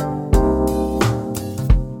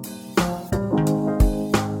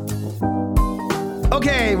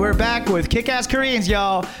 Okay, we're back with Kick-Ass Koreans,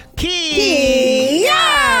 y'all. Yeah!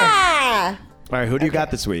 All right, who do you got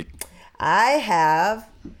this week? I have,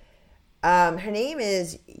 her name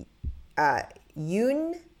is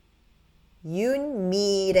Yoon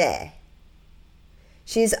Mi-rae.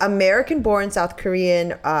 She's American-born South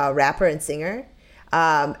Korean rapper and singer.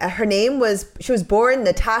 She was born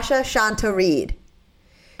Natasha Shanta Reed.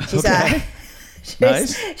 She's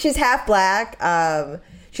nice. She's half black.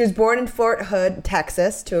 She was born in Fort Hood,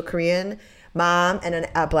 Texas, to a Korean mom and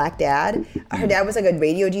a black dad. Her dad was like a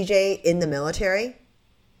radio DJ in the military.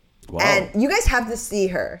 Wow. And you guys have to see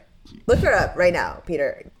her. Look her up right now,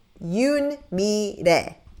 Peter. Yoon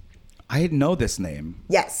Mi-rae. I know this name.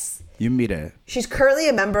 Yes. Yoon Mi-rae. She's currently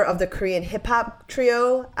a member of the Korean hip-hop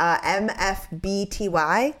trio,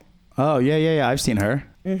 MFBTY. Oh, yeah. I've seen her.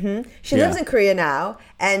 Mm-hmm. She lives in Korea now,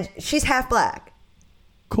 and she's half black.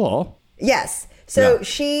 Cool. Yes. So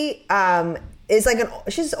she is like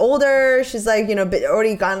she's older. She's like,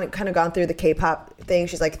 already gone through the K-pop thing.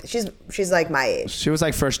 She's like my age. She was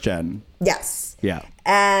like first gen. Yes. Yeah.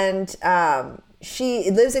 And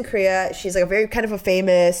she lives in Korea. She's like a very kind of a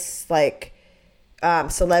famous like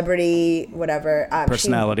celebrity, whatever.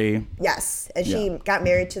 Personality. Yes. And she got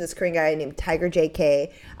married to this Korean guy named Tiger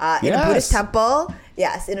JK in a Buddhist temple.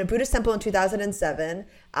 Yes, in a Buddhist temple in 2007.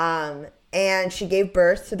 And she gave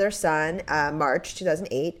birth to their son, March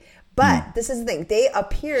 2008. But this is the thing. They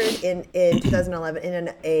appeared in 2011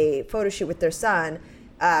 in a photo shoot with their son.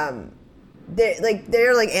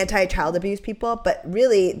 They're like anti-child abuse people, but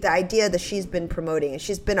really the idea that she's been promoting, and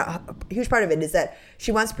she's been a huge part of it, is that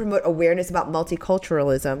she wants to promote awareness about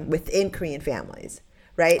multiculturalism within Korean families,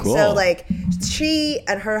 right? Cool. So like she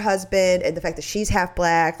and her husband, and the fact that she's half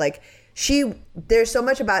black, like there's so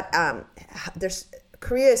much about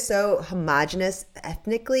Korea is so homogenous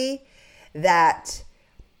ethnically that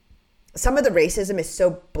some of the racism is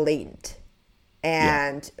so blatant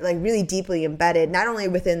and like really deeply embedded, not only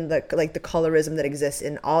within the colorism that exists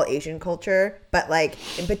in all Asian culture, but like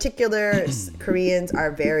in particular Koreans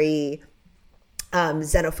are very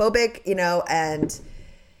xenophobic, you know, and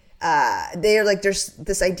they are like, there's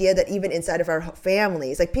this idea that even inside of our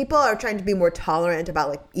families, like people are trying to be more tolerant about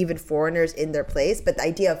like even foreigners in their place, but the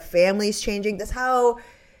idea of families changing, that's how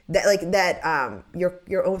that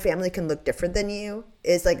your own family can look different than you,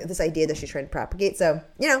 is like this idea that she's trying to propagate. So,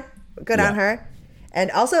 you know, good on her. And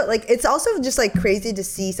also, like, it's also just like crazy to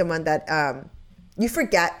see someone that you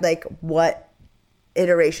forget like what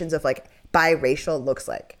iterations of like biracial looks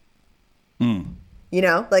like. You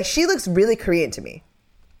know, like she looks really Korean to me.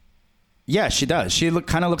 Yeah, she does. She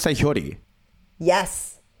kind of looks like Hyori.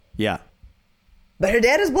 Yes. Yeah. But her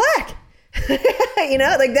dad is black. You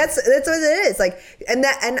know, like that's what it is. Like, and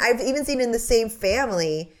I've even seen in the same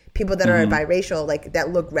family people that are biracial, like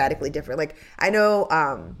that look radically different. Like I know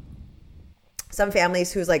some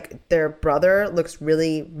families whose like their brother looks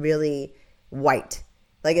really, really white,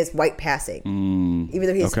 like it's white passing, even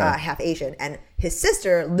though he's half Asian, and his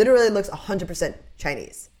sister literally looks 100%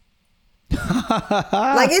 Chinese.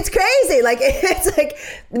 Like it's crazy. Like it's like,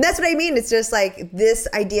 and that's what I mean. It's just like this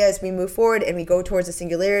idea as we move forward and we go towards a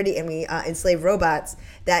singularity and we enslave robots,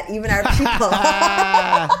 that even our people,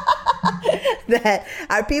 that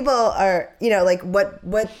our people are, you know, like what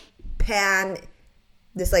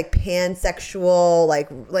this like pansexual, like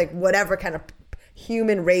whatever kind of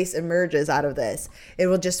human race emerges out of this, it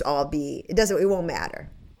will just all be, it won't matter.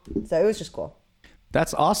 So it was just cool.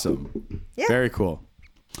 That's awesome. Yeah. Very cool.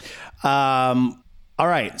 All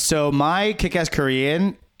right. So my kick-ass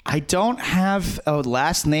Korean, I don't have a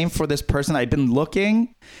last name for this person. I've been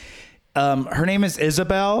looking. Her name is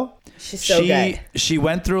Isabel. She's so good. She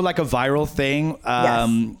went through like a viral thing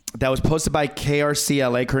that was posted by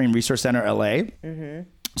KRC LA, Korean Resource Center LA.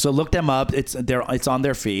 So look them up. It's on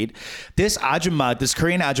their feed. This Ajumma, this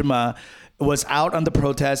Korean Ajumma, was out on the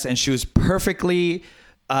protest, and she was perfectly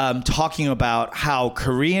talking about how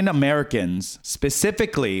Korean Americans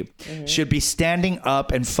specifically should be standing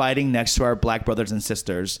up and fighting next to our black brothers and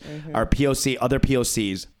sisters, our POC, other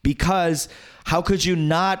POCs, because how could you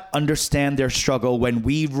not understand their struggle when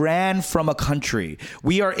we ran from a country?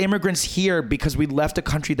 We are immigrants here because we left a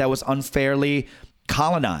country that was unfairly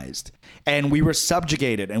colonized, and we were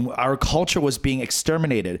subjugated, and our culture was being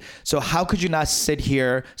exterminated. So how could you not stand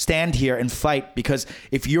here and fight? Because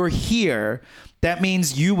if you're here, that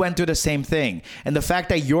means you went through the same thing. And the fact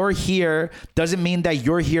that you're here doesn't mean that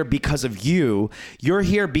you're here because of you. You're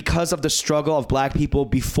here because of the struggle of black people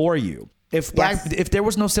before you. If there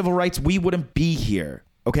was no civil rights, we wouldn't be here.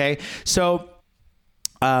 Okay. So,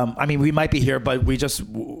 I mean, we might be here, but we just,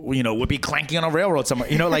 you know, would be clanking on a railroad somewhere,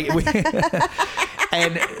 you know, like,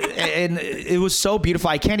 and it was so beautiful.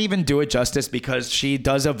 I can't even do it justice because she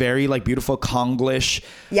does a very like beautiful Konglish.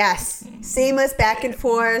 Yes. Seamless back and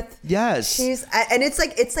forth. Yes. And it's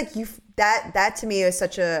like you, that to me is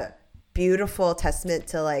such a beautiful testament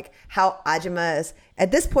to like how Ajumma is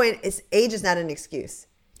at this point. Age is not an excuse.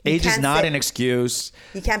 Age is not an excuse.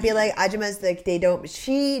 You can't be like, Ajumma's like,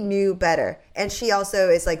 she knew better. And she also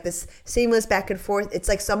is like this seamless back and forth. It's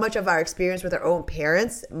like so much of our experience with our own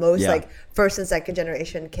parents, most like first and second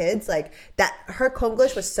generation kids, like that her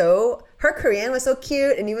Konglish her Korean was so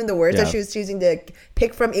cute. And even the words that she was choosing to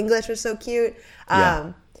pick from English was so cute.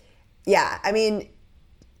 I mean,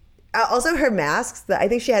 also her masks, I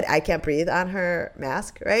think she had I Can't Breathe on her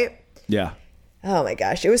mask, right? Yeah. Oh my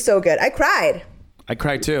gosh. It was so good. I cried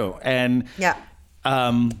too. And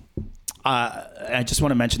I just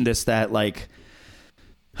want to mention this, that like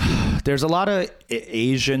there's a lot of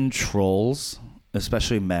Asian trolls,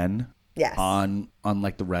 especially men, on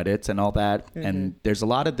like the Reddits and all that. And there's a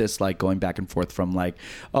lot of this like going back and forth from like,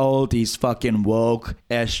 oh, these fucking woke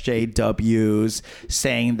SJWs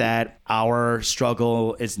saying that our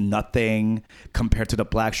struggle is nothing compared to the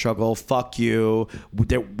black struggle. Fuck you.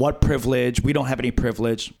 What privilege? We don't have any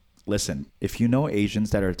privilege. Listen, if you know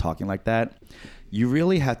Asians that are talking like that, you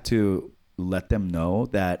really have to let them know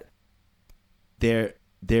that there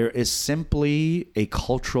is simply a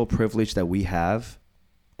cultural privilege that we have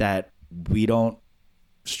that we don't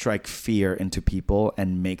strike fear into people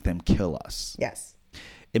and make them kill us. Yes.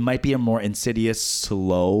 It might be a more insidious,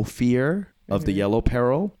 slow fear of the yellow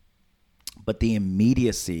peril, but the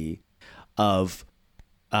immediacy of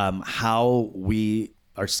how we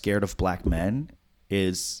are scared of black men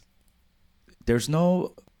is there's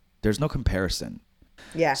no comparison.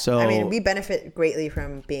 Yeah. So, I mean, we benefit greatly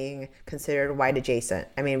from being considered white adjacent.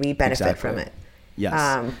 I mean, we benefit from it.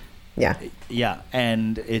 Yes. Yeah. Yeah.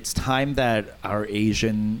 And it's time that our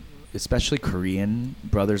Asian, especially Korean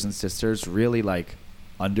brothers and sisters really like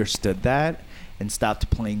understood that and stopped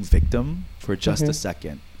playing victim for just a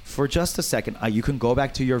second. For just a second, you can go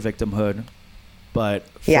back to your victimhood, but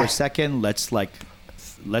for a second, let's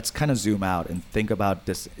kind of zoom out and think about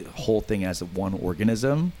this whole thing as one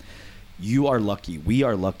organism. You are lucky. We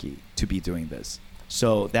are lucky to be doing this.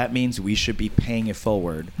 So that means we should be paying it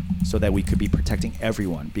forward so that we could be protecting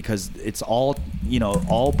everyone, because it's all,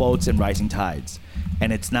 all boats and rising tides.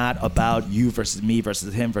 And it's not about you versus me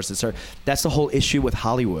versus him versus her. That's the whole issue with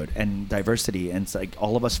Hollywood and diversity. And it's like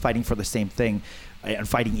all of us fighting for the same thing and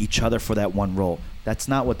fighting each other for that one role. That's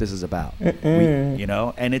not what this is about.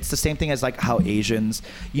 And it's the same thing as like how Asians,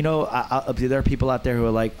 there are people out there who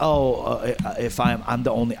are like, if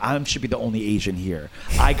I should be the only Asian here.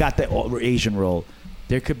 I got the Asian role.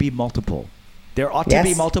 There could be multiple. There ought to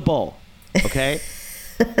be multiple. Okay.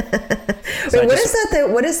 Wait,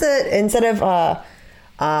 what is that instead of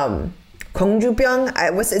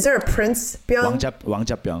공주병? Is there a prince병?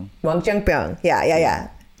 왕자병. 왕자병. Yeah.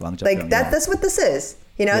 Like that's what this is.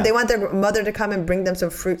 They want their mother to come and bring them some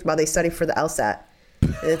fruit while they study for the LSAT.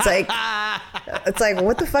 It's like,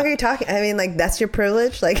 what the fuck are you talking? I mean, like, that's your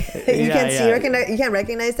privilege. Like, you can't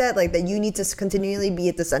recognize that. Like, that you need to continually be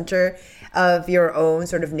at the center of your own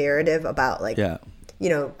sort of narrative about, like,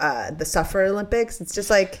 the Suffer Olympics. It's just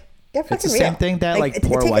like, fucking it's the same thing that like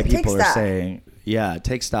poor white people are saying. Yeah,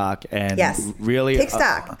 take stock and really take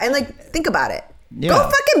stock and like think about it. Yeah. Go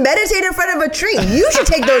fucking meditate in front of a tree. You should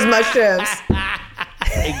take those mushrooms.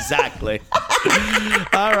 Exactly.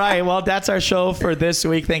 All right. Well, that's our show for this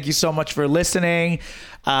week. Thank you so much for listening.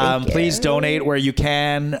 Please donate where you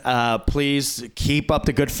can. Please keep up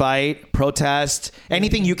the good fight. Protest.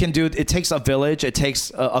 Anything you can do. It takes a village. It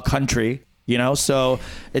takes a country. So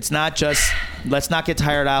it's not just, let's not get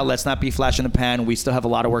tired out. Let's not be flash in the pan. We still have a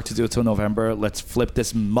lot of work to do until November. Let's flip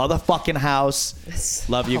this motherfucking house.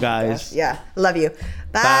 Love you guys. Yeah. Love you.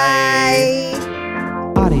 Bye.